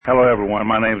everyone.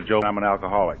 My name is Joe. I'm an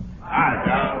alcoholic. Hi,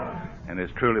 Joe. And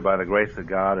it's truly by the grace of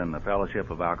God and the fellowship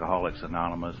of Alcoholics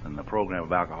Anonymous and the program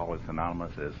of Alcoholics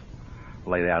Anonymous is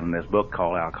laid out in this book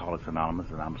called Alcoholics Anonymous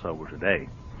that I'm sober today.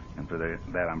 And for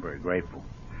that I'm very grateful.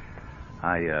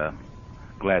 I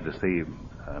glad to see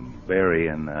Barry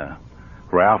and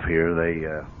Ralph here. They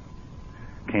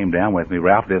came down with me.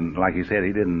 Ralph didn't, like he said,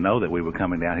 he didn't know that we were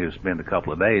coming down here to spend a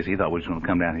couple of days. He thought we were going to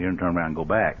come down here and turn around and go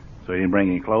back. So he didn't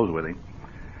bring any clothes with him.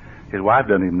 His wife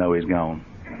doesn't even know he's gone.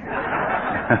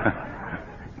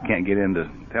 Can't get in to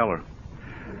tell her.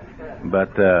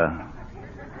 But,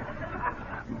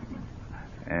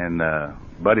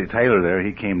 Buddy Taylor there,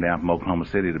 he came down from Oklahoma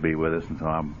City to be with us, and so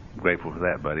I'm grateful for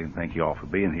that, Buddy, and thank you all for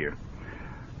being here.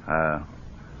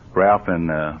 Ralph and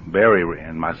Barry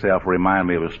and myself remind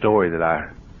me of a story that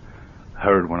I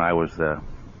heard when I was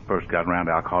first got around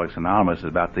to Alcoholics Anonymous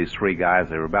about these three guys.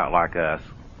 They were about like us.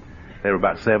 They were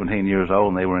about 17 years old,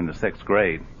 and they were in the 6th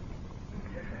grade.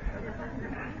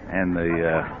 And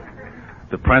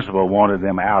the principal wanted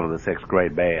them out of the 6th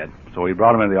grade bad. So he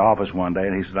brought them into the office one day,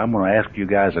 and he said, I'm going to ask you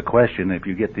guys a question. If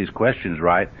you get these questions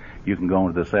right, you can go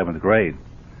into the 7th grade.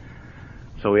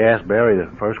 So he asked Barry the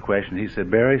first question. He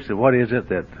said, Barry, what is it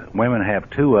that women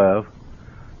have two of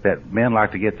that men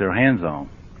like to get their hands on?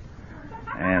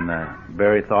 And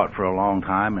Barry thought for a long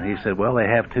time, and he said, well, they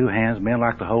have two hands. Men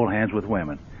like to hold hands with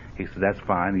women. He said, that's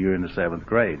fine. You're in the 7th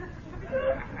grade.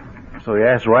 So he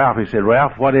asked Ralph, he said,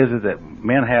 Ralph, what is it that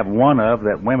men have one of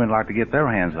that women like to get their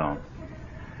hands on?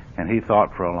 And he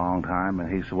thought for a long time,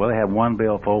 and he said, well, they have one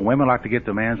billfold. Women like to get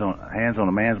their hands on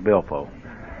a man's billfold.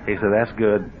 He said, that's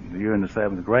good. You're in the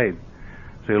 7th grade.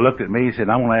 So he looked at me, he said,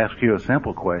 I want to ask you a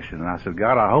simple question. And I said,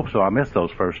 God, I hope so. I missed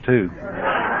those first two.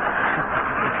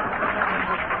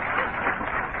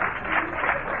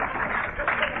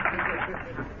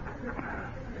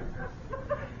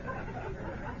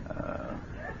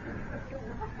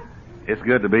 It's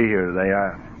good to be here today.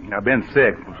 I've been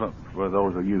sick. For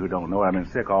those of you who don't know, I've been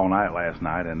sick all night last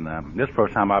night, and this is the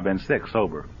first time I've been sick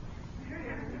sober.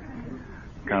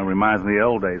 Kind of reminds me of the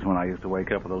old days when I used to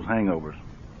wake up with those hangovers.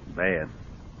 Bad.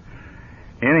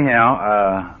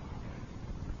 Anyhow,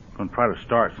 I'm going to try to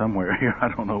start somewhere here. I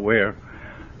don't know where.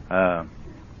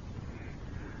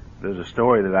 There's a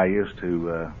story that I used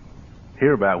to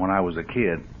hear about when I was a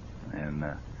kid, and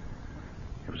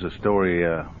it was a story.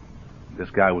 This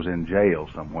guy was in jail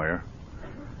somewhere,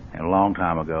 and a long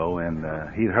time ago, and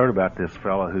he'd heard about this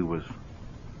fellow who was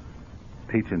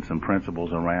teaching some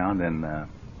principles around, and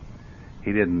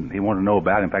he wanted to know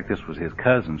about it. In fact, this was his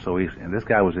cousin, and this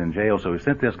guy was in jail, so he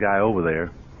sent this guy over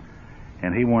there,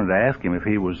 and he wanted to ask him if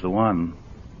he was the one.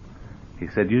 He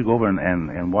said, you go over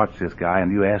and watch this guy,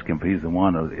 and you ask him if he's the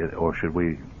one, or should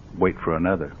we wait for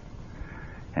another?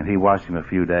 And he watched him a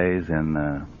few days,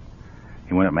 and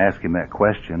he went up and asked him that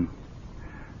question.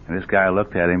 And this guy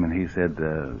looked at him and he said,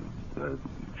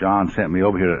 John sent me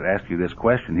over here to ask you this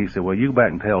question. He said, well, you go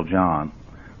back and tell John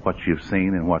what you've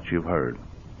seen and what you've heard.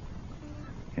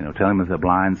 You know, tell him that the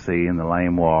blind see and the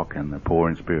lame walk and the poor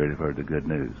in spirit have heard the good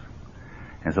news.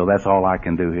 And so that's all I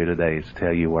can do here today is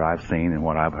tell you what I've seen and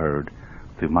what I've heard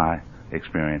through my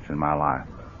experience in my life.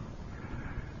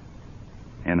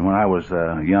 And when I was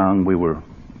young,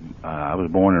 I was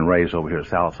born and raised over here at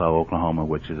Sallisaw, Oklahoma,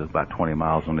 which is about 20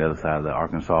 miles on the other side of the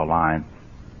Arkansas line.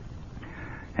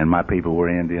 And my people were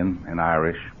Indian and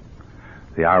Irish.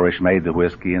 The Irish made the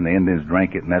whiskey and the Indians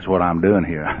drank it, and that's what I'm doing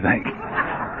here, I think.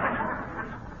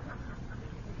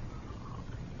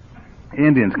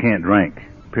 Indians can't drink,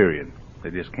 period.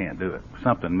 They just can't do it.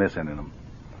 Something missing in them.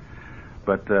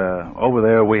 But over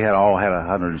there, we all had a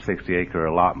 160-acre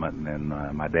allotment, and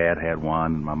my dad had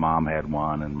one, and my mom had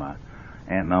one, and my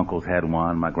aunt and uncles had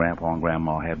one, my grandpa and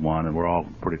grandma had one, and we're all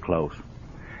pretty close.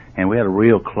 And we had a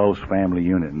real close family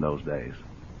unit in those days.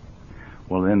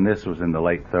 Well, then this was in the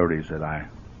late 30s that I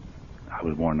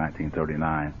was born in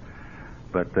 1939.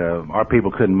 But our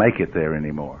people couldn't make it there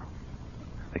anymore.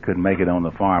 They couldn't make it on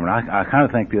the farm. And I kind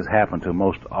of think this happened to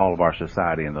most all of our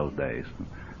society in those days.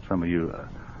 Some of you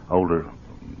older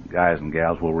guys and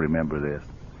gals will remember this.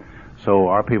 So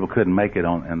our people couldn't make it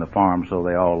on the farm, so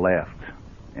they all left.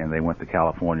 And they went to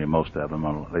California, most of them,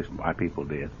 at least my people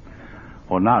did.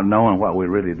 Well, not knowing what we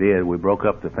really did, we broke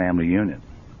up the family unit.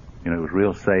 You know, it was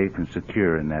real safe and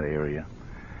secure in that area.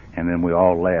 And then we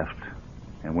all left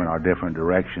and went our different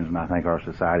directions, and I think our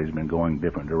society's been going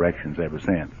different directions ever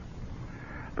since.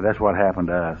 But that's what happened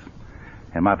to us.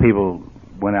 And my people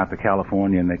went out to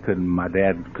California, and my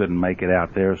dad couldn't make it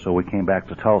out there, so we came back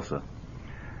to Tulsa.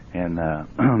 And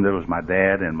there was my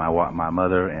dad and my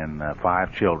mother and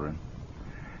 5 children.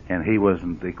 And he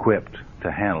wasn't equipped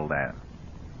to handle that.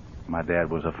 My dad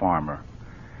was a farmer.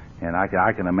 And I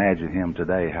can imagine him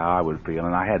today, how I would feel.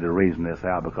 And I had to reason this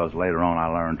out because later on I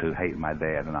learned to hate my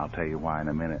dad, and I'll tell you why in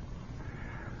a minute.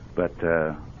 But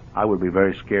I would be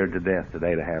very scared to death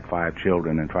today to have 5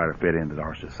 children and try to fit into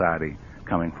our society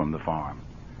coming from the farm.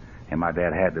 And my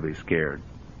dad had to be scared,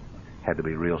 had to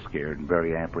be real scared and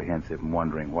very apprehensive and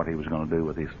wondering what he was going to do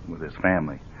with his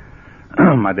family.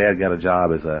 My dad got a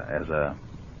job as a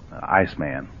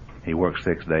iceman. He worked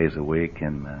 6 days a week,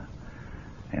 and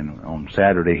on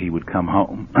Saturday he would come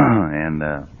home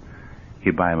and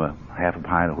he'd buy him a half a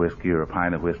pint of whiskey or a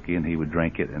pint of whiskey, and he would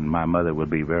drink it, and my mother would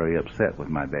be very upset with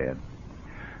my dad.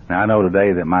 Now I know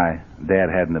today that my dad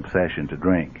had an obsession to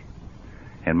drink,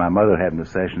 and my mother had an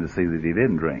obsession to see that he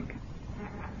didn't drink.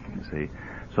 You see,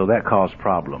 so that caused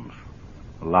problems,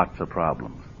 lots of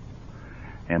problems.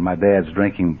 And my dad's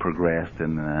drinking progressed,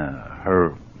 and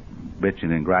her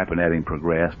bitching and griping at him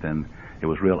progressed, and it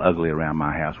was real ugly around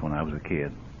my house when I was a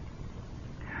kid.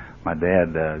 My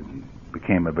dad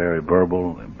became a very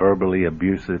verbally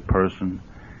abusive person.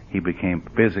 He became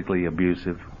physically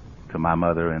abusive to my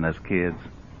mother and us kids.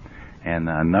 And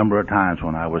a number of times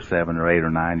when I was 7 or 8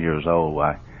 or 9 years old,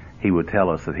 he would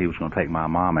tell us that he was going to take my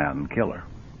mom out and kill her.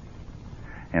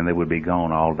 And they would be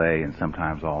gone all day and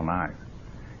sometimes all night.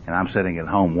 And I'm sitting at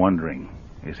home wondering,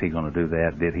 is he going to do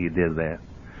that? Did he do that?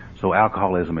 So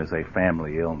alcoholism is a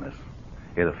family illness.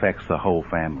 It affects the whole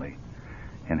family.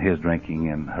 And his drinking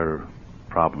and her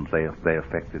problems, they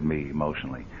affected me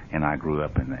emotionally, and I grew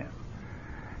up in that.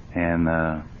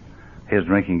 And his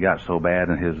drinking got so bad,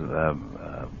 and his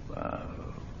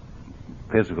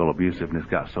physical abusiveness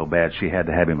got so bad, she had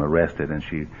to have him arrested, and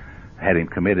she had him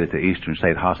committed to Eastern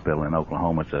State Hospital in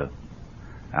Oklahoma to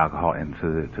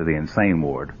the insane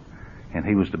ward. And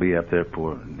he was to be up there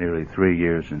for nearly 3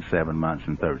 years and 7 months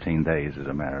and 13 days, as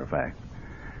a matter of fact.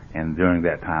 And during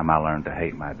that time, I learned to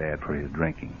hate my dad for his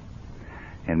drinking.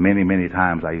 And many, many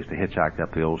times I used to hitchhike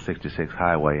up the old 66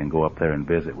 highway and go up there and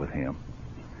visit with him.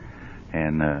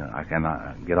 And I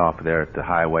can get off there at the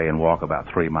highway and walk about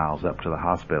 3 miles up to the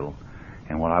hospital.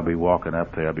 And when I'd be walking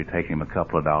up there, I'd be taking him a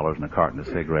couple of dollars and a carton of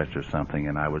cigarettes or something,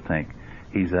 and I would think,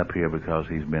 he's up here because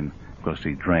he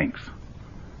drinks,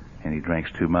 and he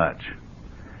drinks too much.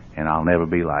 And I'll never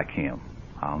be like him.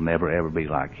 I'll never ever be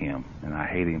like him. And I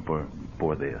hate him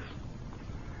for this.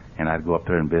 And I'd go up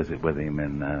there and visit with him,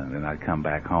 and then I'd come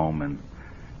back home,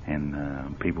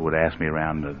 and people would ask me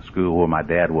around the school where my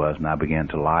dad was, and I began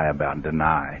to lie about and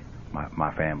deny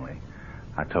my family.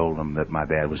 I told them that my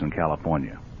dad was in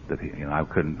California, that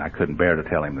I couldn't bear to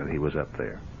tell him that he was up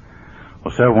there.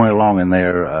 Well, somewhere along in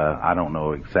there, I don't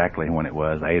know exactly when it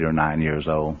was, 8 or 9 years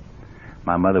old,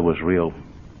 my mother was real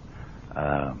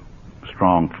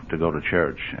strong to go to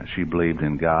church. She believed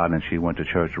in God, and she went to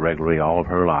church regularly all of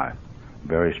her life.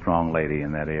 Very strong lady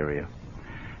in that area.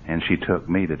 And she took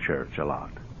me to church a lot.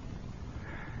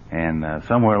 And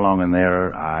somewhere along in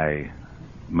there, I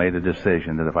made a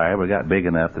decision that if I ever got big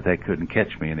enough that they couldn't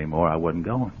catch me anymore, I wasn't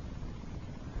going.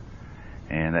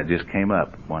 And that just came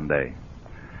up one day.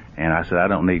 And I said, I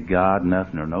don't need God,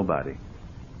 nothing, or nobody.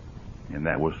 And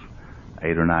that was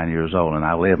 8 or 9 years old, and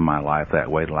I lived my life that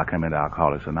way till I came into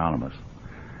Alcoholics Anonymous.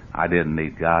 I didn't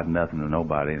need God, nothing, or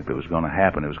nobody. If it was going to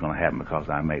happen, it was going to happen because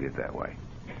I made it that way.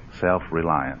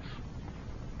 Self-reliance.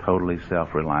 Totally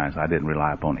self-reliance. I didn't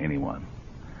rely upon anyone.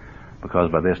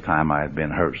 Because by this time I had been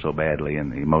hurt so badly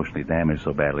and emotionally damaged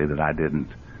so badly that I didn't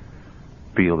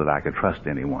feel that I could trust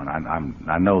anyone.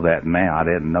 I know that now. I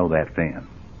didn't know that then.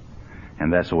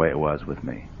 And that's the way it was with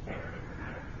me.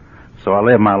 So I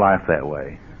lived my life that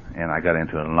way, and I got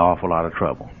into an awful lot of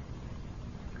trouble.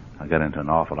 I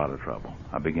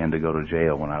began to go to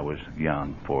jail when I was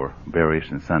young for various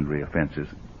and sundry offenses.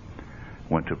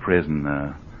 Went to prison.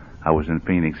 I was in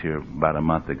Phoenix here about a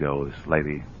month ago. This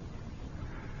lady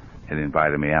had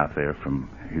invited me out there who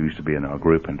used to be in a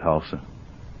group in Tulsa.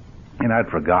 And I'd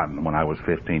forgotten when I was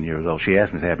 15 years old. She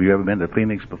asked me, have you ever been to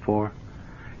Phoenix before?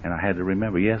 And I had to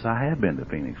remember, yes, I have been to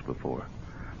Phoenix before.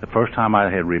 The first time I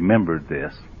had remembered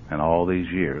this in all these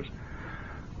years.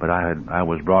 But I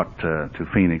was brought to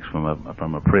Phoenix from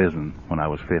a prison when I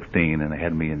was 15, and they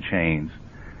had me in chains.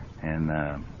 And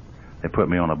they put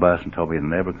me on a bus and told me to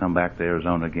never come back to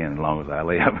Arizona again as long as I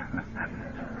live.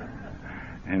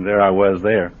 And there I was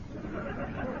there.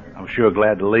 I was sure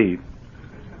glad to leave.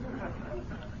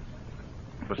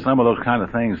 But some of those kind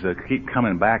of things that keep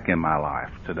coming back in my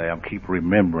life today, I keep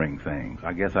remembering things.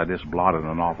 I guess I just blotted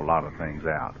an awful lot of things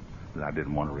out that I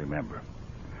didn't want to remember.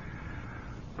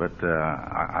 But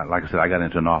like I said, I got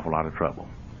into an awful lot of trouble.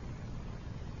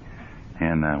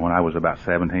 And when I was about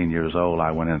 17 years old,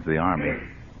 I went into the Army.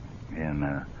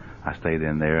 And I stayed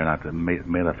in there, and I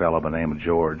met a fellow by the name of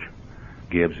George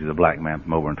Gibbs. He's a black man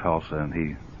from over in Tulsa, and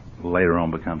he later on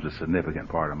becomes a significant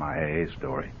part of my AA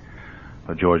story.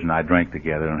 But George and I drank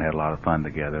together and had a lot of fun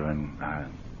together, and I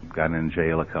got in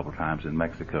jail a couple of times in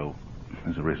Mexico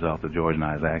as a result of George and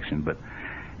I's action. But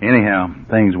anyhow,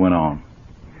 things went on.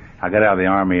 I got out of the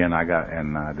Army, and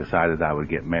I decided I would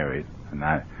get married, and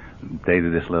I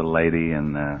dated this little lady,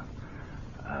 and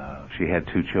she had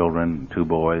 2 children, 2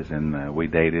 boys, and we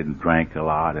dated and drank a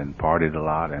lot and partied a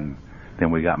lot, and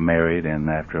then we got married, and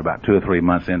after about 2 or 3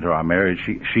 months into our marriage,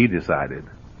 she decided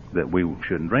that we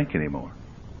shouldn't drink anymore.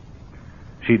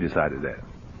 She decided that.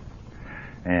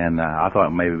 And I thought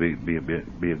maybe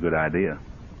it'd be a good idea.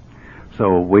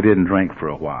 So we didn't drink for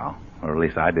a while, or at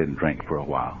least I didn't drink for a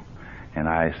while. And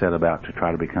I set about to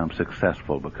try to become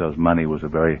successful because money was a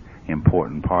very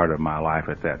important part of my life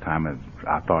at that time, and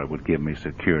I thought it would give me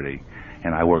security.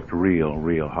 And I worked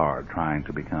real hard trying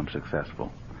to become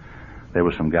successful. There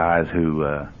were some guys who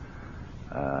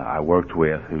I worked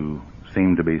with who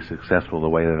seemed to be successful the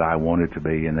way that I wanted to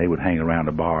be, and they would hang around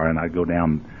a bar, and I'd go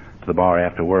down to the bar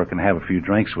after work and have a few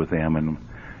drinks with them,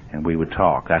 and we would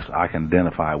talk. I can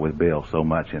identify with Bill so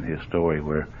much in his story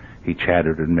where he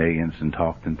chattered in millions and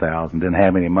talked in thousands. Didn't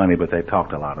have any money, but they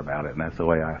talked a lot about it, and that's the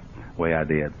way I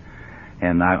did.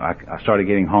 And I started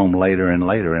getting home later and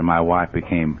later, and my wife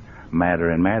became madder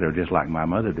and madder, just like my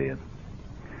mother did.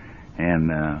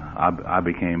 And I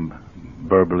became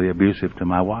verbally abusive to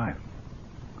my wife.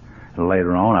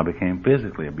 Later on, I became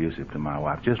physically abusive to my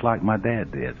wife, just like my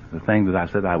dad did, the thing that I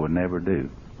said I would never do.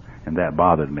 And that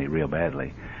bothered me real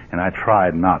badly. And I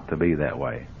tried not to be that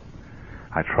way.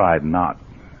 I tried not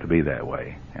to be that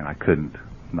way, and I couldn't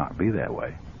not be that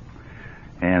way.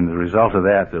 And the result of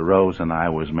that, Rose and I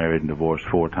was married and divorced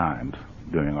 4 times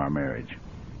during our marriage.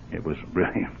 It was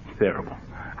really terrible.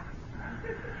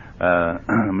 I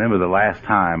remember the last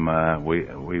time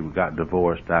we got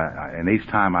divorced, and each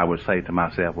time I would say to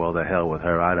myself, well, the hell with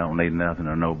her. I don't need nothing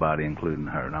or nobody, including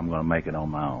her, and I'm going to make it on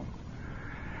my own.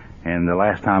 And the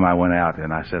last time I went out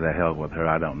and I said, the hell with her,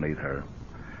 I don't need her.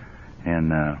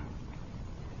 And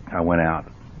I went out,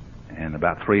 and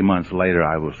about 3 months later,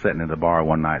 I was sitting at the bar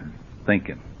one night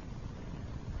thinking.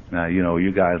 Now,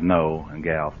 you guys know, and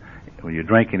gals, when you're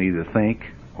drinking, either think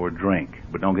or drink,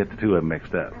 but don't get the 2 of them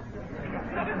mixed up.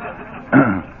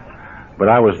 But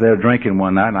I was there drinking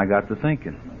one night, and I got to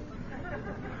thinking.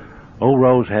 Old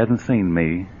Rose hasn't seen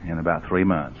me in about 3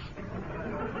 months.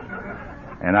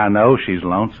 And I know she's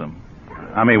lonesome.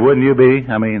 I mean, wouldn't you be?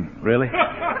 I mean, really?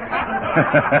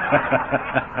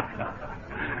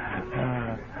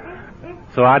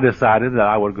 So I decided that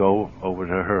I would go over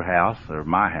to her house, or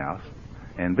my house,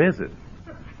 and visit.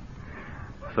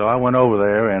 So I went over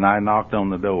there, and I knocked on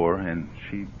the door, and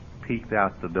she peeked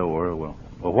out the door. Well,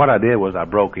 what I did was I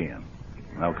broke in.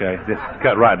 Okay? Just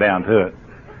cut right down to it.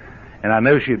 And I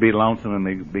knew she'd be lonesome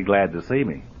and be glad to see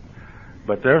me.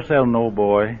 But there's an old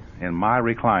boy in my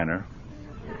recliner,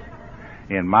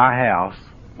 in my house,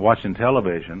 watching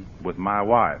television with my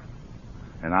wife.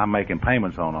 And I'm making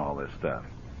payments on all this stuff.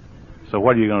 So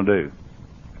what are you going to do?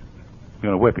 You're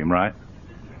going to whip him, right?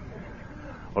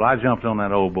 Well, I jumped on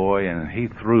that old boy, and he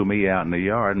threw me out in the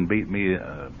yard and beat me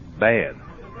bad.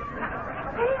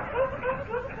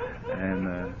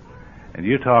 And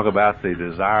you talk about the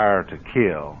desire to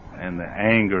kill and the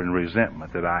anger and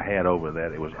resentment that I had over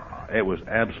that. It was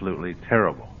absolutely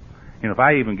terrible. If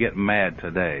I even get mad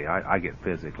today, I get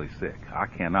physically sick. I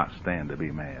cannot stand to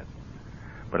be mad.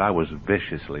 But I was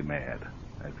viciously mad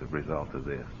as a result of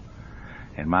this.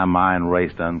 And my mind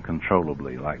raced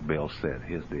uncontrollably, like Bill said,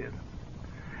 his did.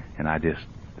 And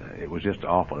it was just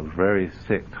awful. It was a very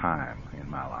sick time in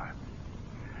my life.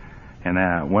 And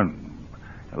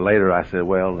later I said,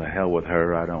 well, the hell with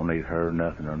her. I don't need her,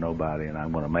 nothing or nobody, and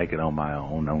I'm going to make it on my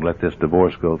own. I'm going to let this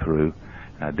divorce go through.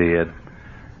 And I did.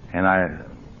 And I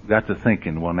got to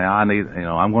thinking, well, now I'm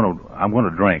going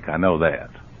to drink. I know that.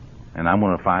 And I'm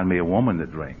going to find me a woman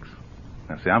that drinks.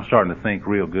 Now, see, I'm starting to think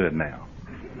real good now.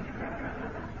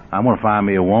 I'm going to find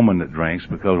me a woman that drinks,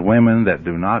 because women that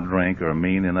do not drink are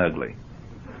mean and ugly.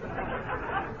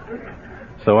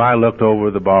 So I looked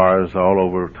over the bars all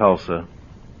over Tulsa,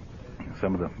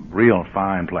 some of the real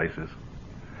fine places,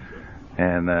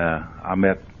 and I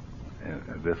met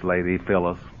this lady,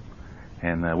 Phyllis,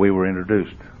 and we were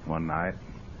introduced one night,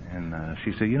 and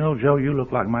she said, Joe, you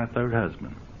look like my 3rd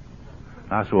husband.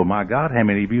 I said, well, my God, how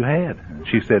many of you had? And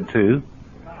she said 2.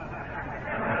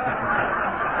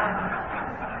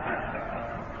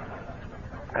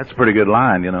 That's a pretty good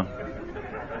line, And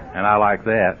I like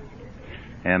that.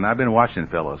 And I've been watching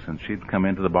Phyllis, and she'd come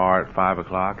into the bar at 5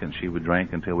 o'clock, and she would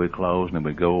drink until we closed, and then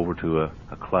we'd go over to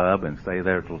a club and stay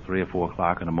there till 3 or 4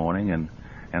 o'clock in the morning, and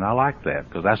I liked that,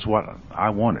 because that's what I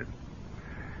wanted.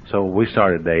 So we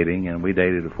started dating, and we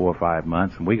dated for 4 or 5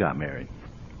 months, and we got married.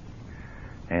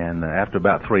 And after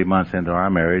about 3 months into our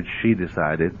marriage, she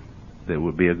decided that it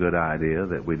would be a good idea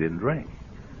that we didn't drink.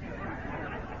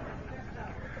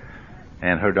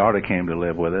 And her daughter came to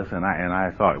live with us, and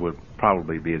I thought it would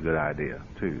probably be a good idea,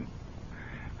 too.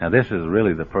 Now, this is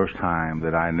really the first time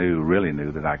that I really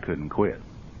knew that I couldn't quit.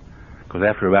 Because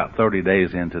after about 30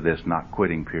 days into this not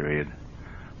quitting period,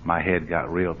 my head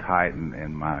got real tight,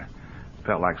 and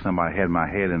felt like somebody had my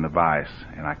head in a vice,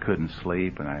 and I couldn't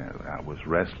sleep, and I was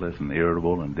restless and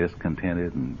irritable and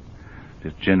discontented and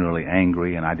just generally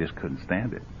angry, and I just couldn't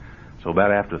stand it. So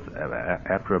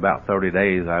after about 30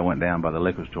 days, I went down by the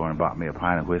liquor store and bought me a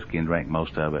pint of whiskey and drank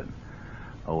most of it.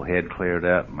 Old head cleared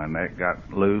up, my neck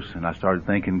got loose, and I started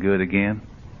thinking good again.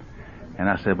 And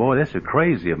I said, boy, this is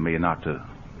crazy of me not to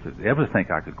ever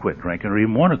think I could quit drinking or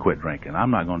even want to quit drinking.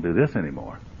 I'm not going to do this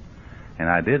anymore. And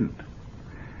I didn't.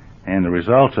 And the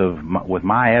result with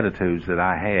my attitudes that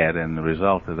I had, and the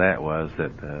result of that was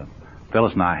that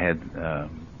Phyllis and I had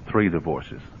 3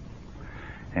 divorces.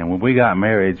 And when we got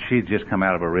married, she'd just come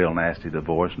out of a real nasty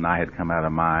divorce, and I had come out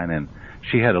of mine, and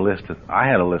I had a list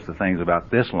of things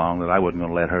about this long that I wasn't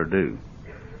going to let her do.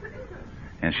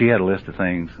 And she had a list of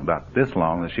things about this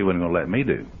long that she wasn't going to let me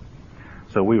do.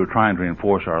 So we were trying to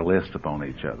enforce our list upon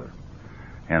each other.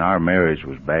 And our marriage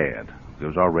was bad.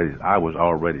 I was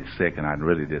already sick, and I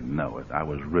really didn't know it. I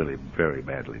was really very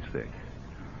badly sick.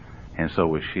 And so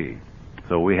was she.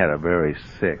 So we had a very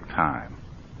sick time.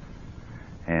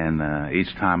 And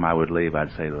each time I would leave,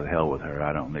 I'd say, to hell with her.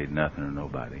 I don't need nothing or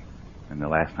nobody. And the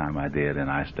last time I did, and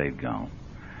I stayed gone.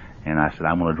 And I said,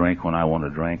 I'm going to drink when I want to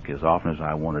drink, as often as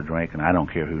I want to drink, and I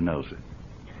don't care who knows it.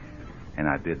 And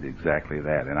I did exactly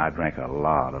that. And I drank a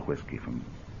lot of whiskey.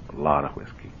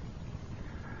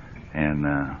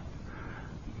 And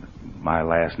my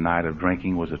last night of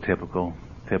drinking was a typical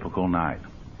night.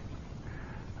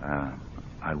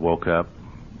 I woke up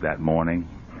that morning,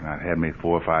 and I'd had me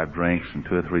 4 or 5 drinks and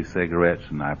 2 or 3 cigarettes,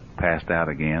 and I passed out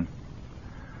again.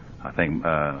 I think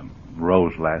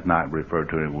Rose last night referred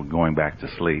to it as going back to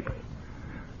sleep.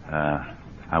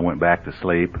 I went back to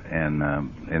sleep, and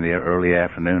in the early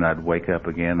afternoon, I'd wake up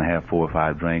again and have 4 or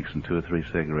 5 drinks and 2 or 3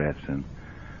 cigarettes and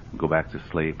go back to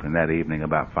sleep. And that evening,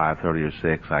 about 5:30 or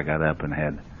 6, I got up and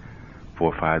had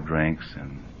 4 or 5 drinks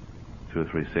and 2 or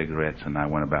 3 cigarettes, and I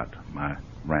went about my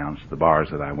rounds, the bars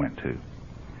that I went to.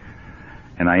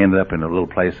 And I ended up in a little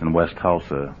place in West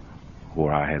Tulsa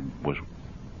where I was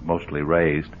mostly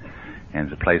raised,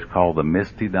 and it's a place called the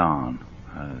Misty Dawn.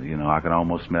 I can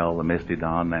almost smell the Misty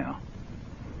Dawn now.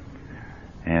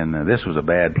 And this was a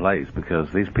bad place,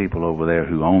 because these people over there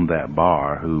who owned that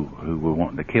bar who were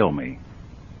wanting to kill me.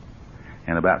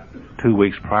 And about 2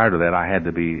 weeks prior to that, I had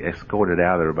to be escorted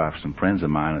out of there by some friends of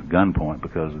mine at gunpoint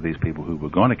because of these people who were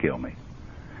going to kill me.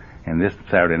 And this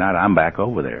Saturday night, I'm back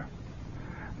over there.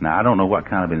 Now, I don't know what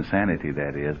kind of insanity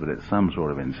that is, but it's some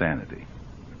sort of insanity.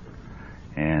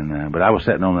 And but I was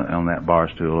sitting on that bar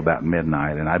stool about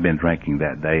midnight, and I'd been drinking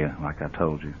that day, like I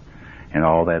told you, and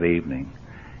all that evening.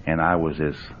 And I was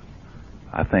as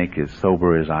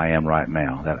sober as I am right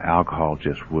now. That alcohol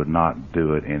just would not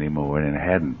do it anymore, and it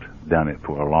hadn't done it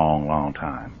for a long, long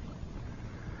time.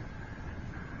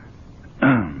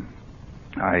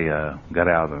 I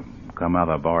come out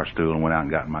of the bar stool and went out and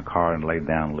got in my car and laid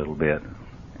down a little bit,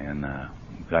 and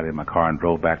got in my car and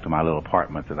drove back to my little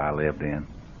apartment that I lived in.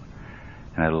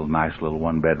 And I had a nice little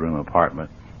 1-bedroom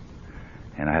apartment,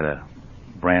 and I had a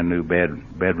brand new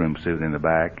bedroom suit in the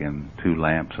back and 2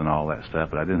 lamps and all that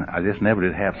stuff. But I just never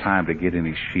did have time to get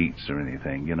any sheets or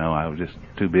anything. I was just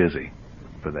too busy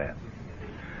for that.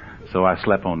 So I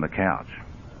slept on the couch,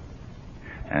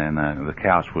 and the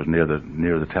couch was near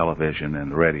the television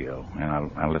and the radio,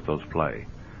 and I let those play.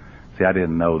 See, I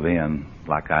didn't know then,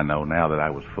 like I know now, that I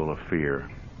was full of fear.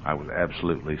 I was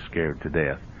absolutely scared to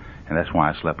death, and that's why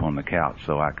I slept on the couch,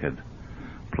 so I could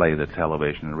play the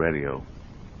television and radio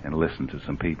and listen to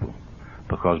some people.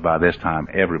 Because by this time,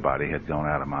 everybody had gone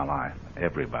out of my life.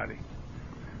 Everybody.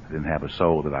 I didn't have a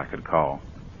soul that I could call.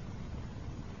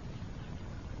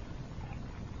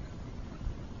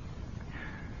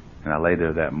 And I lay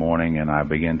there that morning, and I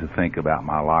began to think about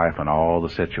my life and all the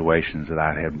situations that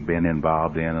I had been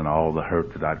involved in, and all the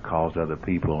hurt that I'd caused other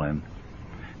people, and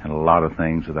a lot of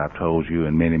things that I've told you,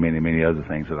 and many, many, many other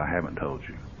things that I haven't told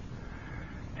you.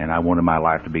 And I wanted my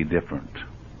life to be different,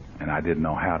 and I didn't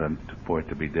know how for it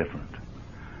to be different.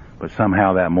 But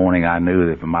somehow that morning I knew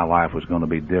that if my life was going to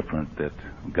be different, that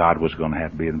God was going to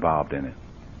have to be involved in it.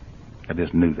 I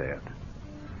just knew that.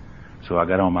 So I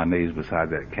got on my knees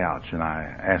beside that couch and I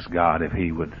asked God if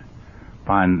He would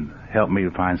help me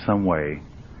to find some way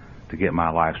to get my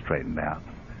life straightened out.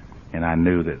 And I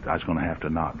knew that I was going to have to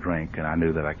not drink, and I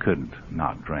knew that I couldn't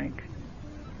not drink.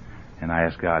 And I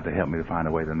asked God to help me to find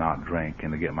a way to not drink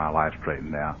and to get my life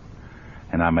straightened out.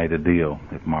 And I made a deal.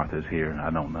 If Martha's here, I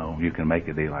don't know. You can make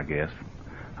a deal, I guess.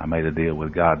 I made a deal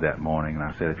with God that morning, and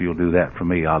I said, if you'll do that for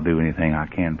me, I'll do anything I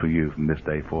can for you from this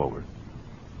day forward.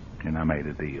 And I made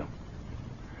a deal.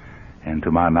 And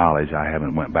to my knowledge, I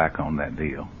haven't went back on that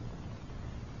deal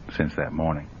since that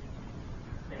morning.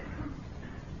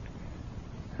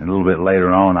 And a little bit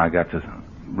later on, I got to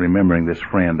remembering this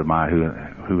friend of mine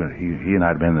who he and I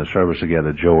had been in the service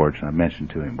together, George, and I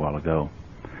mentioned to him a while ago.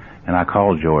 And I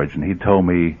called George, and he told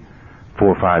me 4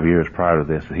 or 5 years prior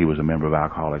to this that he was a member of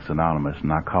Alcoholics Anonymous.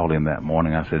 And I called him that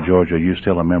morning. I said, George, are you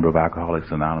still a member of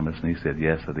Alcoholics Anonymous? And he said,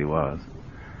 yes, that he was.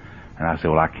 And I said,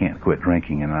 well, I can't quit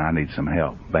drinking, and I need some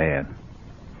help, bad.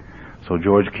 So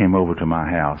George came over to my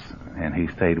house, and he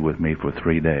stayed with me for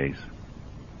 3 days.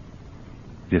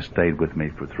 Just stayed with me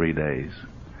for 3 days.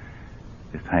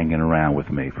 Just hanging around with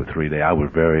me for 3 days. I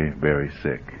was very, very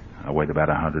sick. I weighed about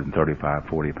 135,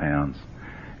 40 pounds.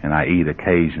 And I eat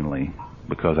occasionally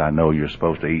because I know you're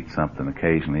supposed to eat something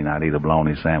occasionally, and I'd eat a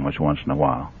bologna sandwich once in a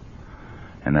while.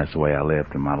 And that's the way I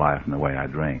lived in my life and the way I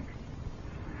drank.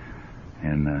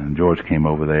 And George came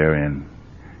over there, and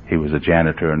he was a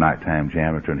janitor, a nighttime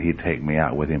janitor, and he'd take me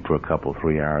out with him for a couple,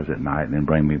 3 hours at night and then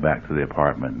bring me back to the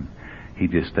apartment. He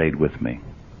just stayed with me.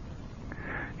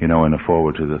 You know, in the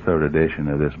foreword to the 3rd edition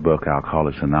of this book,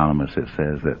 Alcoholics Anonymous, it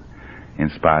says that in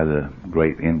spite of the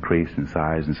great increase in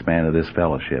size and span of this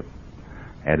fellowship,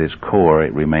 at its core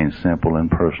it remains simple and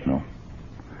personal.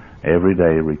 Every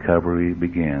day recovery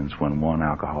begins when one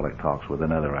alcoholic talks with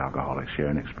another alcoholic,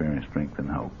 sharing experience, strength, and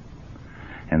hope.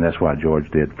 And that's what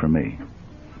George did for me.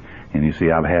 And you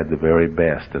see, I've had the very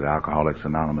best that Alcoholics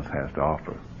Anonymous has to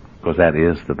offer, because that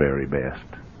is the very best.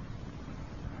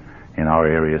 In our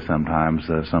area, sometimes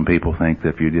some people think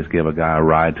that if you just give a guy a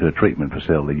ride to a treatment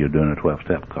facility, you're doing a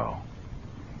 12-step call.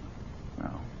 No.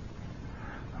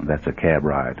 That's a cab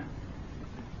ride.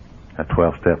 A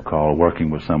 12-step call, working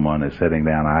with someone, is sitting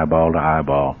down eyeball to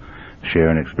eyeball,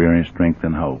 sharing experience, strength,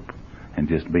 and hope, and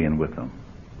just being with them.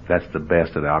 That's the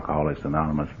best that Alcoholics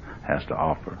Anonymous has to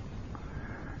offer.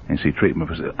 And see, treatment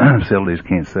facilities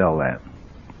can't sell that.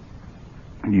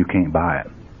 You can't buy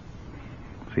it.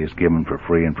 See, it's given for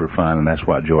free and for fun, and that's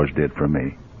what George did for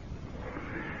me.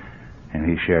 And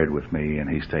he shared with me, and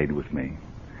he stayed with me.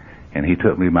 And he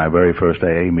took me to my very first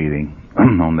AA meeting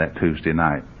on that Tuesday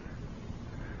night.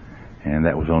 And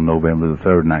that was on November the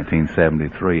 3rd,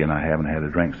 1973, and I haven't had a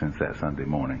drink since that Sunday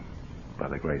morning, by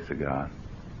the grace of God.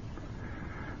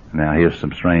 Now, here's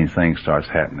some strange things starts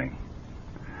happening.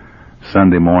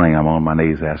 Sunday morning, I'm on my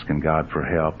knees asking God for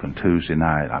help, and Tuesday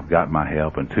night, I've got my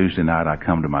help, and Tuesday night, I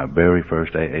come to my very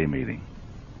first AA meeting.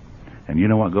 And you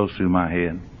know what goes through my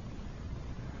head?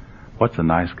 What's a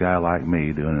nice guy like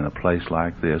me doing in a place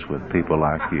like this with people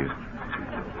like you?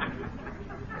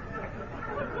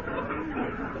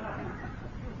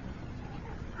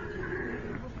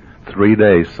 Three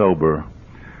days sober,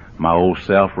 my old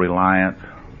self-reliant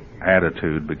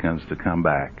attitude begins to come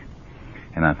back.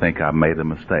 And I think I've made a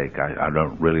mistake. I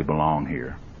don't really belong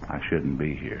here. I shouldn't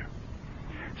be here.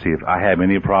 See, if I have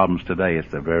any problems today, it's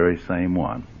the very same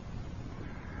one.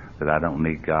 That I don't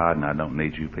need God and I don't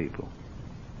need you people.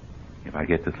 If I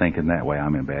get to thinking that way,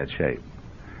 I'm in bad shape.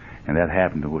 And that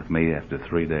happened with me after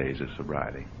 3 days of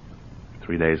sobriety.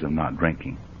 3 days of not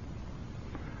drinking.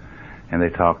 And they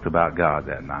talked about God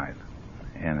that night.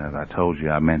 And as I told you,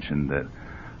 I mentioned that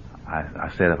I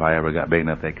said if I ever got big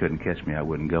enough they couldn't catch me, I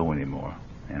wouldn't go anymore.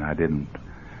 And I didn't.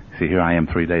 See, here I am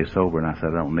 3 days sober, and I said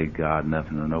I don't need God,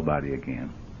 nothing, or nobody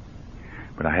again.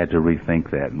 But I had to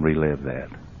rethink that and relive that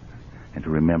and to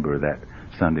remember that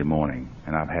Sunday morning.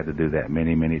 And I've had to do that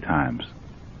many, many times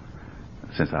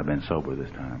since I've been sober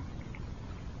this time.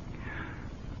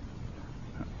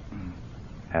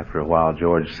 After a while,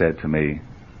 George said to me,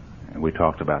 and we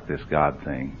talked about this God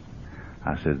thing,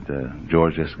 I said,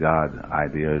 George, this God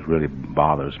idea really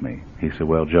bothers me. He said,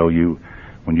 well, Joe,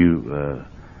 when you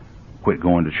quit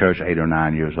going to church 8 or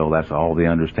 9 years old, that's all the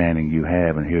understanding you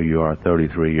have, and here you are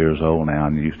 33 years old now,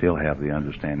 and you still have the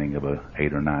understanding of a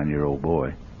 8 or 9 year old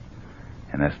boy.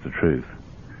 And that's the truth.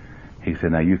 He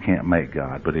said, now you can't make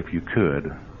God, but if you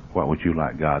could, what would you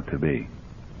like God to be?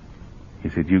 He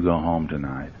said, you go home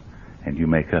tonight, and you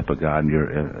make up a God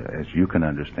as you can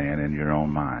understand in your own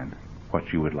mind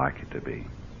what you would like it to be.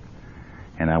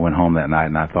 And I went home that night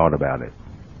and I thought about it,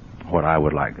 what I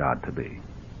would like God to be.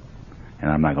 And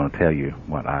I'm not going to tell you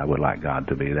what I would like God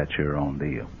to be. That's your own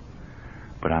deal.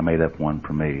 But I made up one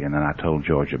for me, and then I told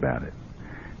George about it.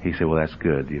 He said, well, that's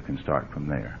good. You can start from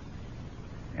there.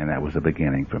 And that was the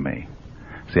beginning for me.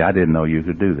 See, I didn't know you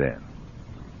could do that.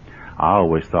 I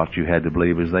always thought you had to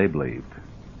believe as they believed.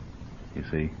 You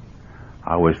see?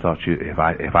 I always thought if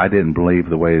I didn't believe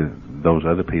the way those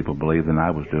other people believed, then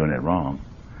I was doing it wrong.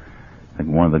 I think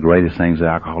one of the greatest things that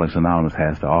Alcoholics Anonymous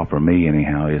has to offer me,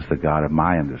 anyhow, is the God of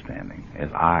my understanding,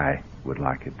 as I would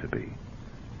like it to be.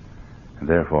 And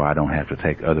therefore, I don't have to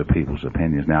take other people's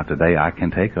opinions. Now, today, I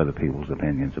can take other people's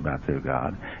opinions about their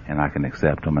God, and I can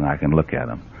accept them, and I can look at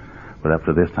them. But up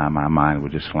to this time, my mind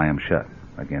would just slam shut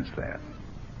against that.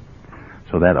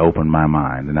 So that opened my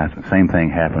mind. And that's the same thing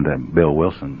happened to Bill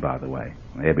Wilson, by the way.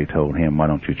 Ebby told him, why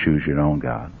don't you choose your own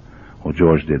God? Well,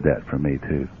 George did that for me,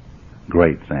 too.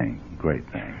 Great thing. Great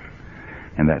thing.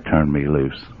 And that turned me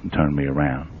loose and turned me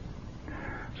around.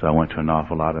 So I went to an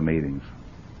awful lot of meetings.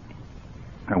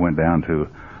 I went down to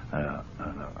a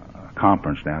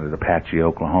conference down at Apache,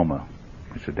 Oklahoma,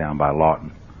 which is down by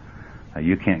Lawton. Now,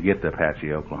 you can't get to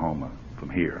Apache, Oklahoma from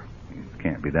here. It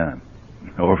can't be done.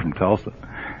 Or from Tulsa.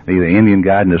 Neither Indian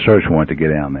Guide nor Search wanted to get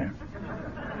down there.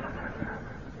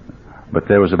 But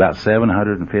there was about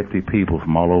 750 people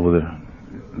from all over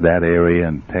that area,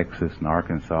 in Texas and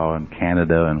Arkansas and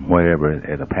Canada and wherever,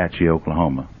 at Apache,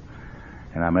 Oklahoma.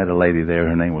 And I met a lady there.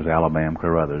 Her name was Alabama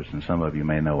Carruthers, and some of you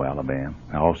may know Alabama.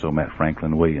 I also met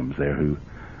Franklin Williams there, who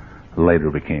later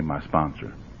became my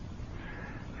sponsor.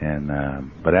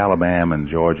 And but Alabama and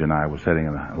George and I were sitting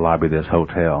in the lobby of this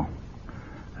hotel,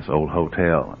 this old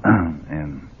hotel,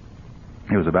 and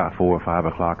it was about 4 or 5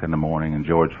 o'clock in the morning, and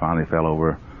George finally fell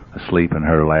over asleep in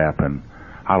her lap, and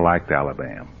I liked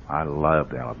Alabama. I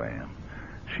loved Alabama.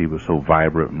 She was so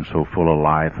vibrant and so full of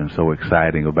life and so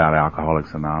exciting about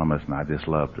Alcoholics Anonymous, and I just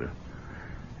loved her.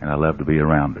 And I loved to be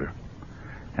around her.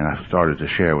 And I started to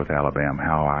share with Alabama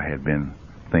how I had been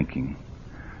thinking.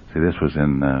 See, this was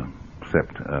in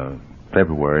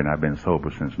February, and I've been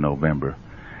sober since November.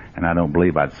 And I don't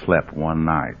believe I'd slept one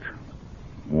night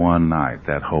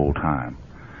that whole time.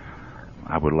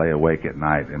 I would lay awake at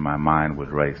night and my mind would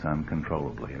race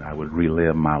uncontrollably, and I would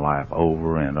relive my life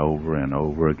over and over and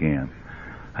over again.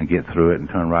 I'd get through it and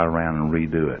turn right around and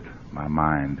redo it, my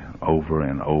mind, over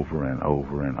and over and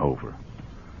over and over.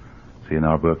 See, in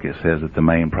our book it says that the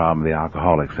main problem of the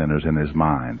alcoholic centers in his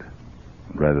mind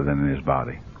rather than in his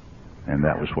body. And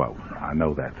that was what, I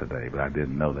know that today, but I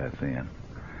didn't know that then.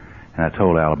 And I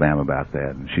told Alabama about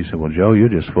that, and she said, well, Joe, you're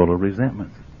just full of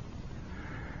resentment.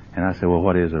 And I said, well,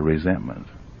 what is a resentment?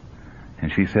 And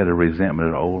she said a resentment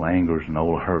are old angers and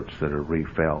old hurts that are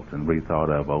refelt and rethought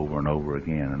of over and over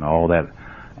again. And all that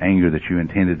anger that you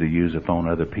intended to use upon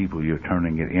other people, you're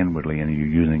turning it inwardly and you're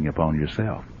using it upon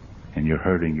yourself. And you're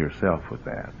hurting yourself with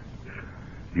that.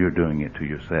 You're doing it to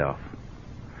yourself.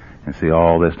 And see,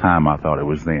 all this time I thought it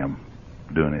was them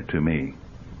doing it to me.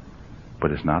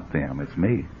 But it's not them, it's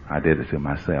me. I did it to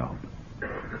myself.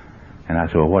 And I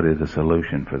said, well, what is the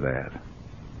solution for that?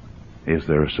 Is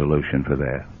there a solution for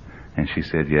that? And she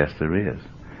said, yes, there is.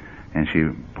 And she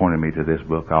pointed me to this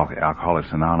book,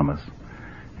 Alcoholics Anonymous.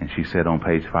 And she said on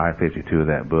page 552 of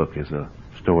that book is a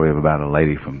story about a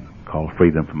lady called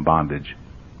Freedom from Bondage.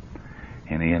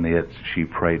 And in it, she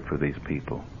prayed for these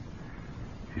people.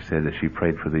 She said that she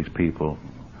prayed for these people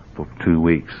for 2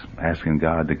 weeks, asking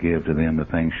God to give to them the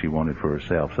things she wanted for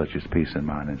herself, such as peace of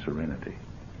mind and serenity.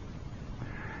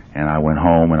 And I went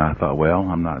home and I thought, well,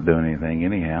 I'm not doing anything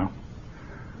anyhow,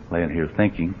 laying here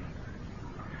thinking.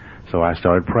 So I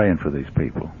started praying for these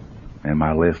people. And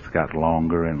my list got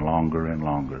longer and longer and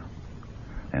longer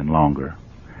and longer.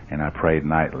 And I prayed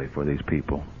nightly for these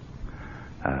people.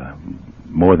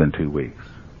 More than 2 weeks,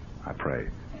 I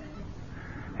prayed.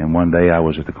 And one day I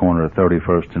was at the corner of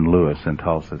 31st and Lewis in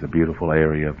Tulsa, the beautiful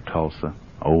area of Tulsa.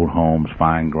 Old homes,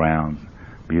 fine grounds,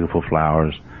 beautiful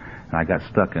flowers. And I got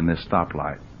stuck in this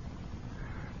stoplight.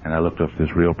 And I looked up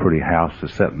this real pretty house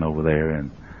that's sitting over there, and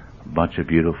a bunch of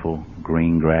beautiful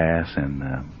green grass, and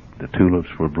the tulips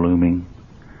were blooming,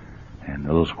 and the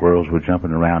little squirrels were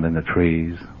jumping around in the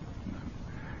trees.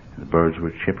 The birds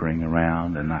were chippering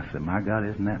around, and I said, my God,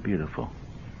 isn't that beautiful?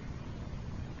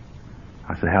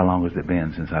 I said, how long has it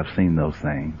been since I've seen those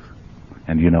things?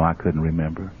 And you know, I couldn't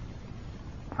remember.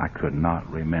 I could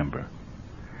not remember.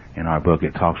 In our book,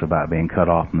 it talks about being cut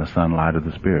off from the sunlight of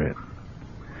the Spirit.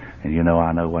 And you know,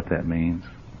 I know what that means.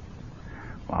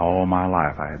 All my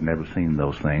life, I had never seen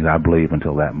those things, I believe,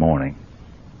 until that morning.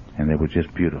 And they were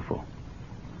just beautiful.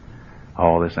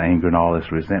 All this anger and all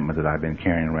this resentment that I've been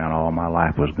carrying around all my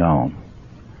life was gone.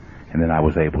 And then I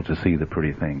was able to see the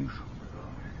pretty things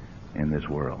in this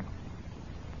world.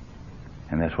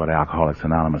 And that's what Alcoholics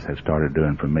Anonymous has started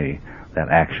doing for me, that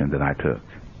action that I took.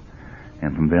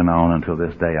 And from then on until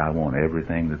this day, I want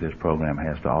everything that this program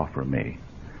has to offer me,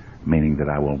 meaning that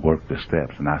I will work the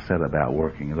steps. And I set about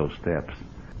working those steps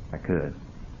I could.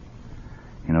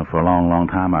 You know, for a long, long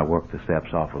time, I worked the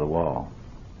steps off of the wall.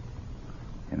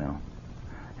 You know,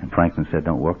 and Franklin said,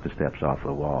 don't work the steps off of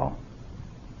the wall.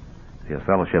 The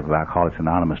Fellowship of Alcoholics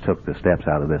Anonymous took the steps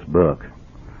out of this book,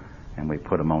 and we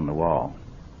put them on the wall.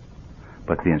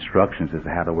 But the instructions as to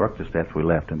how to work the steps we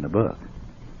left in the book.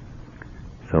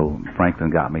 So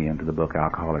Franklin got me into the book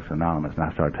Alcoholics Anonymous, and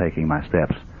I started taking my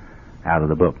steps out of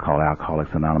the book called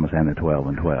Alcoholics Anonymous and the 12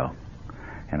 and 12.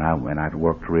 And I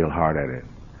worked real hard at it.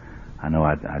 I know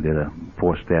I did a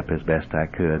 4th step as best I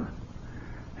could,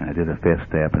 and I did a 5th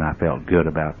step, and I felt good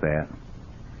about that.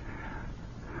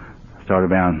 I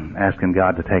started around asking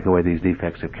God to take away these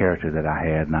defects of character that I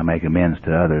had, and I make amends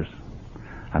to others.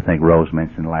 I think Rose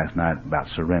mentioned last night about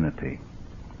serenity.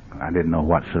 I didn't know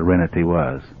what serenity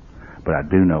was, but I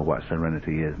do know what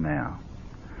serenity is now.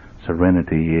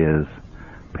 Serenity is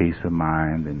peace of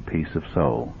mind and peace of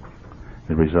soul.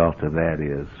 The result of that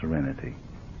is serenity.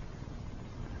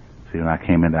 See, when I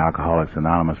came into Alcoholics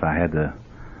Anonymous,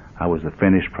 I was the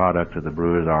finished product of the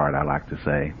brewer's art, I like to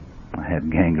say. I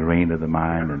had gangrene of the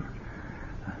mind and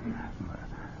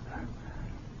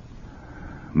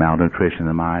malnutrition of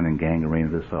the mind and gangrene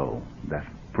of the soul. That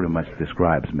pretty much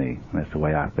describes me. That's the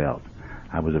way I felt.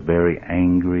 I was a very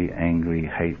angry,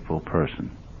 hateful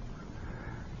person.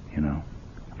 You know,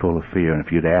 full of fear. And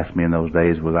if you'd asked me in those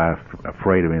days, was I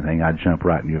afraid of anything, I'd jump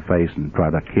right in your face and try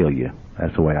to kill you.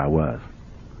 That's the way I was.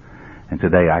 And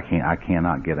today I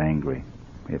cannot get angry.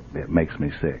 It makes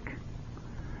me sick.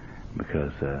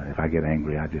 Because if I get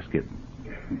angry, I just get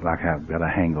like I've got a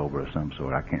hangover of some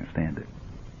sort. I can't stand it.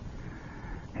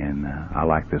 And I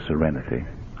like the serenity.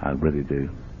 I really do.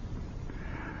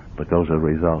 But those are the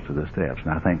results of the steps.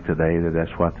 And I think today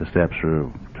that's what the steps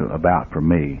are about for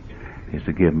me, is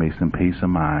to give me some peace of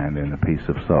mind and a peace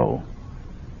of soul.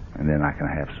 And then I can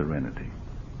have serenity.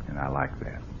 And I like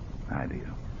that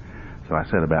idea. So I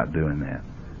set about doing that.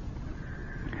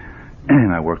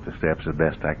 And I worked the steps as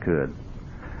best I could.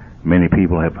 Many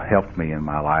people have helped me in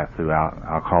my life throughout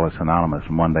Alcoholics Anonymous.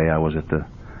 And one day I was at a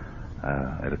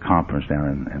conference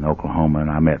down in Oklahoma,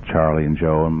 and I met Charlie and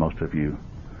Joe, and most of you,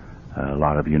 a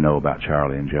lot of you know about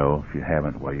Charlie and Joe. If you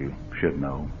haven't, well, you should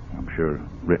know. I'm sure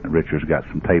Richard's got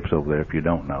some tapes over there. If you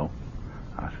don't know,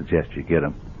 I suggest you get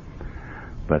them.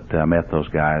 But I met those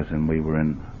guys, and we were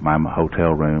in my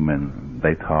hotel room, and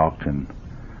they talked, and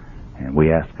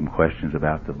we asked them questions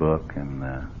about the book, and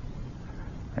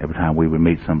every time we would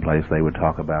meet someplace, they would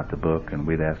talk about the book, and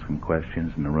we'd ask them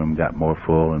questions, and the room got more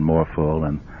full,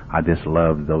 and I just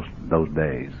loved those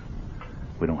days.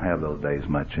 We don't have those days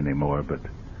much anymore, but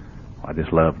I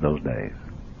just loved those days.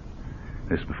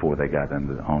 This is before they got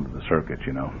onto the circuit,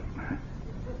 you know.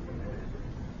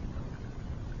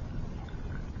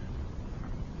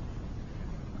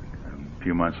 A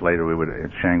few months later, we were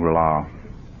at Shangri-La,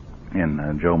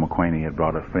 and Joe McQuaney had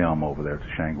brought a film over there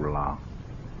to Shangri-La.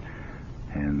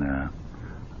 And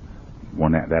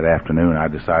that afternoon, I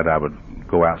decided I would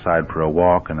go outside for a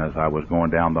walk, and as I was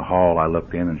going down the hall, I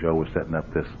looked in, and Joe was setting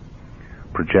up this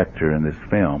projector in this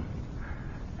film.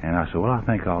 And I said, well, I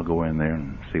think I'll go in there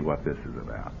and see what this is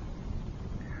about.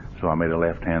 So I made a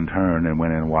left-hand turn and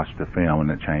went in and watched the film,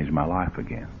 and it changed my life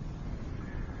again.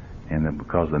 And then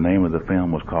because the name of the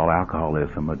film was called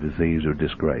Alcoholism, a Disease or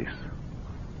Disgrace.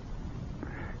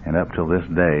 And up till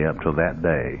that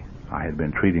day, I had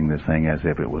been treating this thing as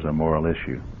if it was a moral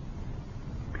issue.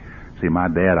 See, my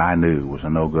dad, I knew, was a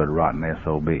no-good, rotten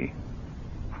SOB.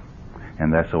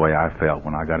 And that's the way I felt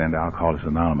when I got into Alcoholics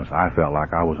Anonymous. I felt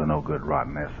like I was a no-good,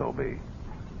 rotten SOB.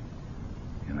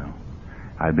 You know,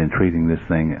 I'd been treating this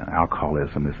thing,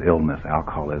 alcoholism, this illness,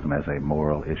 alcoholism, as a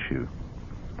moral issue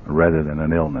rather than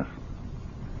an illness.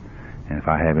 And if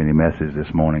I have any message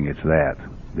this morning, it's that.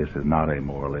 This is not a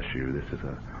moral issue. This is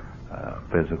a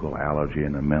physical allergy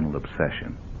and a mental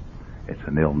obsession. It's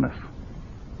an illness.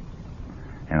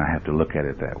 And I have to look at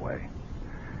it that way.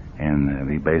 And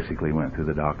he basically went through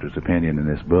the doctor's opinion in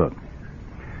this book.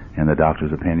 And the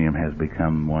doctor's opinion has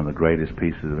become one of the greatest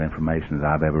pieces of information that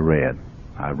I've ever read.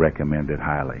 I recommend it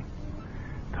highly.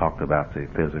 Talked about the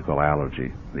physical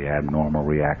allergy, the abnormal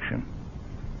reaction.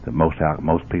 That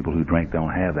most people who drink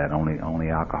don't have that. Only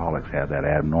alcoholics have that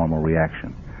abnormal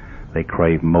reaction. They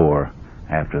crave more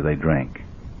after they drink.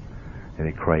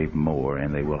 They crave more,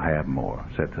 and they will have more.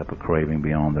 Sets up a craving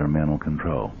beyond their mental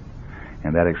control.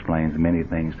 And that explains many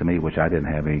things to me which I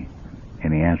didn't have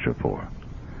any answer for.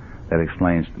 That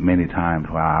explains many times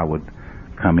why I would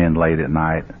come in late at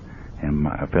night and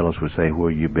Phyllis would say, "Where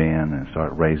you been?" and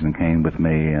start raising Cain with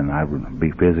me, and I would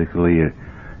be physically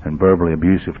and verbally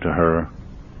abusive to her.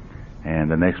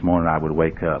 And the next morning I would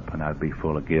wake up and I'd be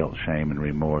full of guilt, shame, and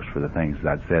remorse for the things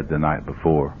that I'd said the night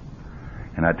before.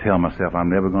 And I'd tell myself, I'm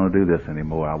never going to do this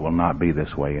anymore. I will not be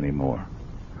this way anymore.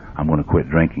 I'm going to quit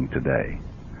drinking today.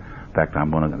 In fact, I'm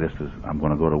going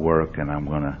to go to work, and I'm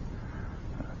going to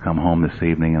come home this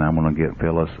evening, and I'm going to get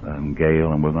Phyllis and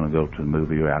Gail, and we're going to go to the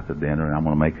movie or out to dinner, and I'm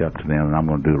going to make up to them, and I'm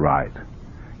going to do right.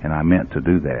 And I meant to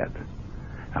do that.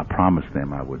 I promised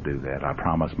them I would do that. I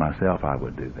promised myself I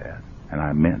would do that. And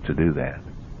I meant to do that.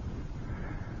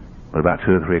 But about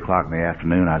 2 or 3 o'clock in the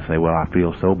afternoon, I'd say, well, I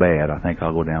feel so bad, I think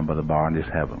I'll go down by the bar and just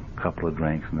have a couple of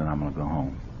drinks, and then I'm going to go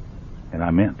home. And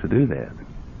I meant to do that.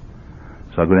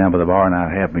 So I'd go down by the bar, and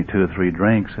I'd have me 2 or 3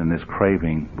 drinks, and this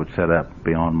craving would set up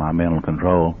beyond my mental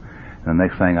control. And the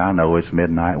next thing I know, it's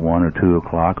midnight, 1 or 2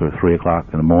 o'clock, or 3 o'clock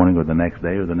in the morning, or the next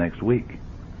day, or the next week.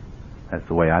 That's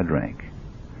the way I drink.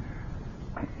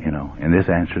 You know, and this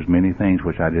answers many things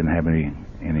which I didn't have any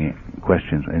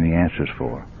questions, any answers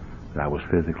for. That I was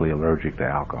physically allergic to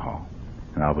alcohol,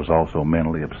 and I was also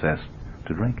mentally obsessed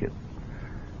to drink it.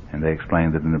 And they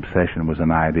explained that an obsession was an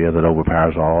idea that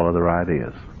overpowers all other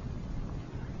ideas.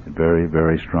 Very,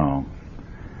 very strong.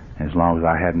 And as long as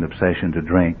I had an obsession to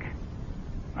drink,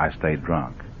 I stayed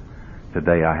drunk.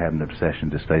 Today I have an obsession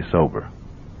to stay sober,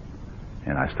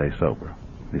 and I stay sober.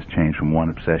 It's changed from one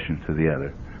obsession to the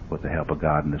other with the help of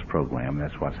God in this program.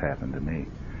 That's what's happened to me.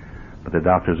 But the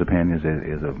doctor's opinion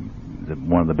is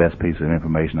one of the best pieces of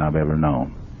information I've ever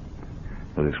known.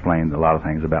 It explained a lot of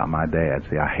things about my dad.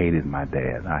 See, I hated my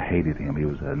dad. I hated him. He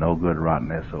was a no-good,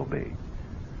 rotten SOB.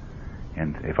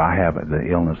 And if I have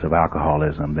the illness of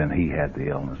alcoholism, then he had the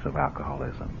illness of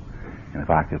alcoholism. And if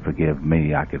I could forgive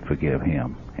me, I could forgive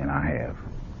him, and I have.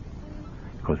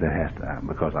 Because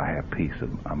I have peace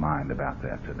of mind about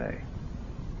that today.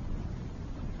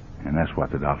 And that's what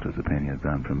the doctor's opinion has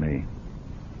done for me.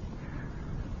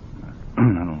 I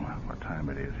don't know what time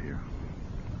it is here.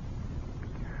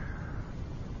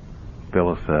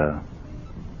 Phyllis,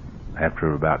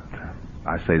 after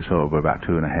I stayed sober about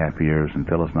 2.5 years, and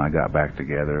Phyllis and I got back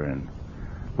together, and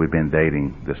we'd been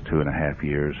dating this 2.5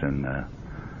 years, and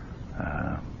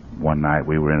one night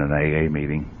we were in an AA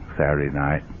meeting, Saturday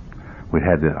night.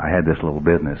 I had this little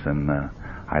business, and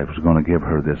I was going to give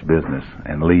her this business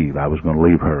and leave. I was going to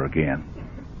leave her again.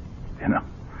 You know,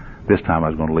 this time I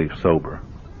was going to leave sober.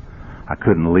 I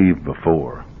couldn't leave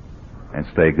before and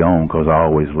stay gone because I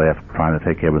always left trying to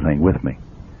take everything with me.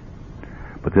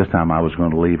 But this time I was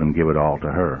going to leave and give it all to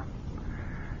her.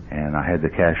 And I had the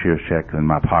cashier's check in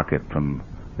my pocket from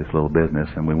this little business,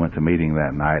 and we went to meeting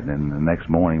that night, and the next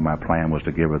morning my plan was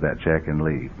to give her that check and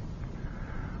leave.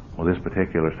 Well, this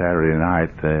particular Saturday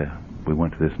night, we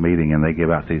went to this meeting, and they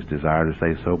give out these Desire to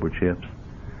Stay Sober chips.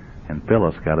 And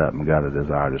Phyllis got up and got a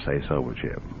Desire to Stay Sober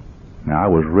chip. Now, I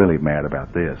was really mad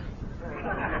about this.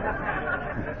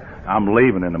 I'm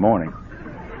leaving in the morning.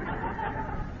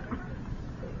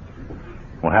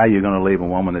 Well, how are you going to leave a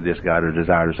woman that just got her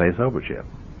Desire to Stay Sober chip?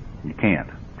 You can't.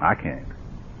 I can't.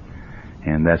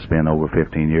 And that's been over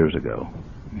 15 years ago,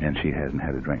 and she hasn't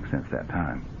had a drink since that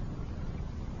time.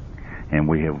 And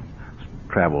we have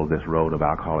traveled this road of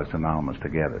Alcoholics Anonymous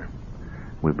together.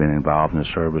 We've been involved in the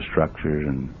service structures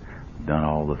and done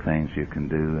all the things you can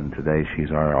do, and today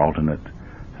she's our alternate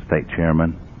state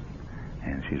chairman,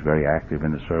 and she's very active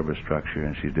in the service structure,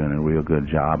 and she's doing a real good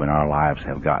job, and our lives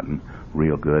have gotten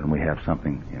real good, and we have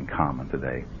something in common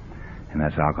today, and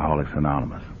that's Alcoholics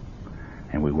Anonymous.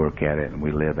 And we work at it, and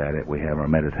we live at it. We have our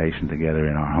meditation together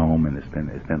in our home, and it's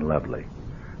been lovely.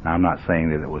 Now, I'm not saying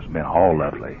that it was been all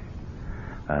lovely.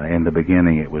 In the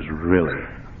beginning, it was really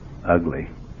ugly,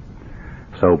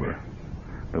 sober.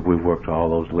 But we've worked all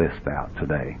those lists out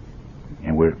today,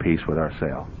 and we're at peace with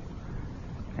ourselves,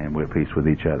 and we're at peace with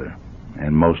each other.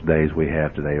 And most days we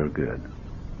have today are good.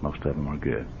 Most of them are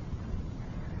good.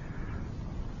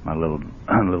 My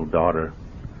little daughter,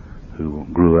 who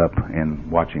grew up in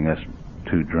watching us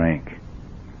two drink,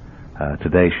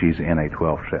 today she's in a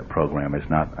 12-step program. It's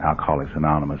not Alcoholics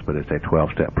Anonymous, but it's a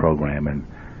 12-step program, and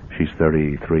she's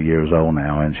 33 years old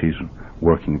now, and she's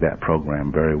working that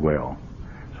program very well.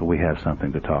 So we have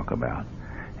something to talk about.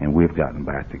 And we've gotten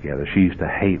back together. She used to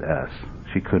hate us.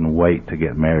 She couldn't wait to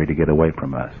get married to get away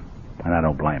from us. And I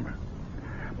don't blame her.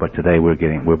 But today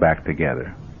we're back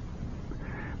together.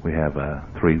 We have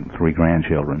three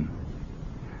grandchildren,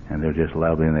 and they're just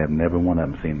lovely, and they've never one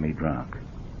of them seen me drunk,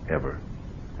 ever.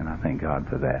 And I thank God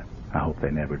for that. I hope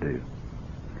they never do.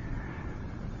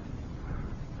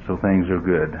 So things are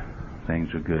good.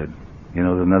 Things are good. You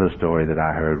know, there's another story that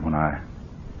I heard when I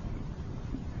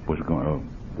was going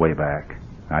way back.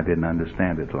 I didn't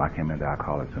understand it till I came into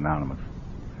Alcoholics Anonymous.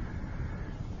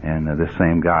 And this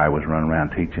same guy was running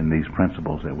around teaching these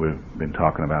principles that we've been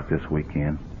talking about this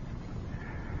weekend.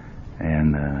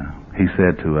 And he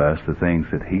said to us the things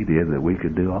that he did that we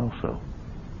could do also.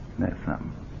 That's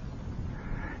something.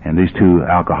 And these two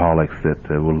alcoholics that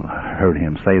heard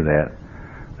him say that,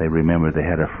 they remembered they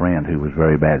had a friend who was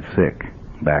very bad sick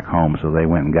back home, so they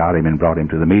went and got him and brought him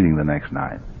to the meeting the next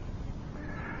night.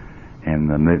 And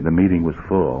the meeting was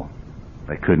full.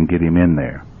 They couldn't get him in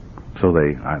there. So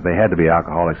they had to be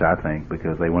alcoholics, I think,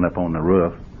 because they went up on the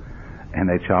roof and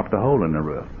they chopped a hole in the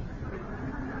roof.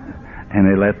 And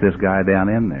they let this guy down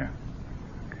in there.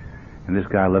 And this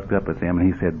guy looked up at them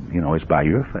and he said, you know, it's by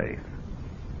your faith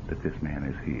that this man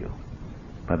is healed.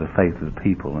 By the faith of the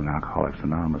people in Alcoholics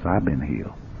Anonymous, I've been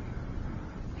healed.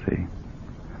 See?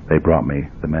 They brought me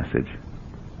the message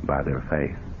by their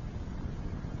faith.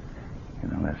 You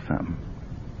know, that's something.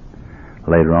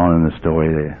 Later on in the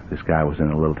story, this guy was in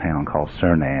a little town called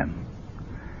Cernan,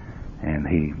 and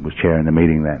he was chairing the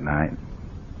meeting that night,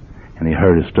 and he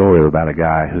heard a story about a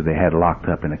guy who they had locked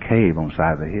up in a cave on the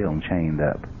side of the hill and chained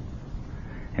up,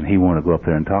 and he wanted to go up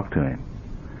there and talk to him.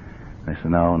 They said,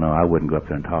 no, I wouldn't go up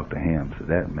there and talk to him. So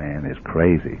that man is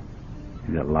crazy.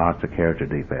 He's got lots of character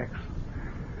defects,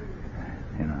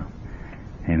 you know.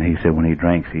 And he said when he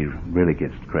drinks, he really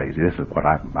gets crazy. This is what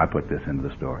I put this into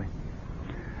the story.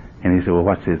 And he said, well,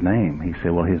 what's his name? He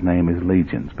said, well, his name is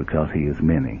Legions because he is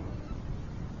many.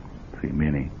 See,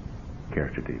 many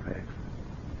character defects.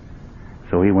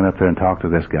 So he went up there and talked to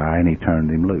this guy, and he turned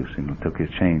him loose and took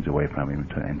his chains away from him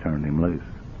and turned him loose.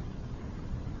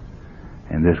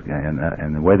 And this guy,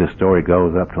 and the way the story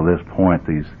goes up to this point,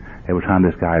 every time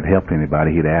this guy had helped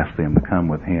anybody, he'd ask them to come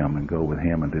with him and go with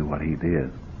him and do what he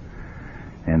did.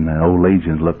 And the old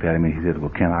Legions looked at him and he said, well,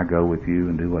 can I go with you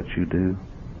and do what you do?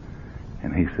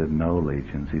 And he said, no,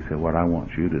 Legions. He said, what I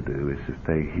want you to do is to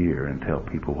stay here and tell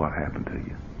people what happened to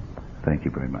you. Thank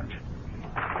you very much.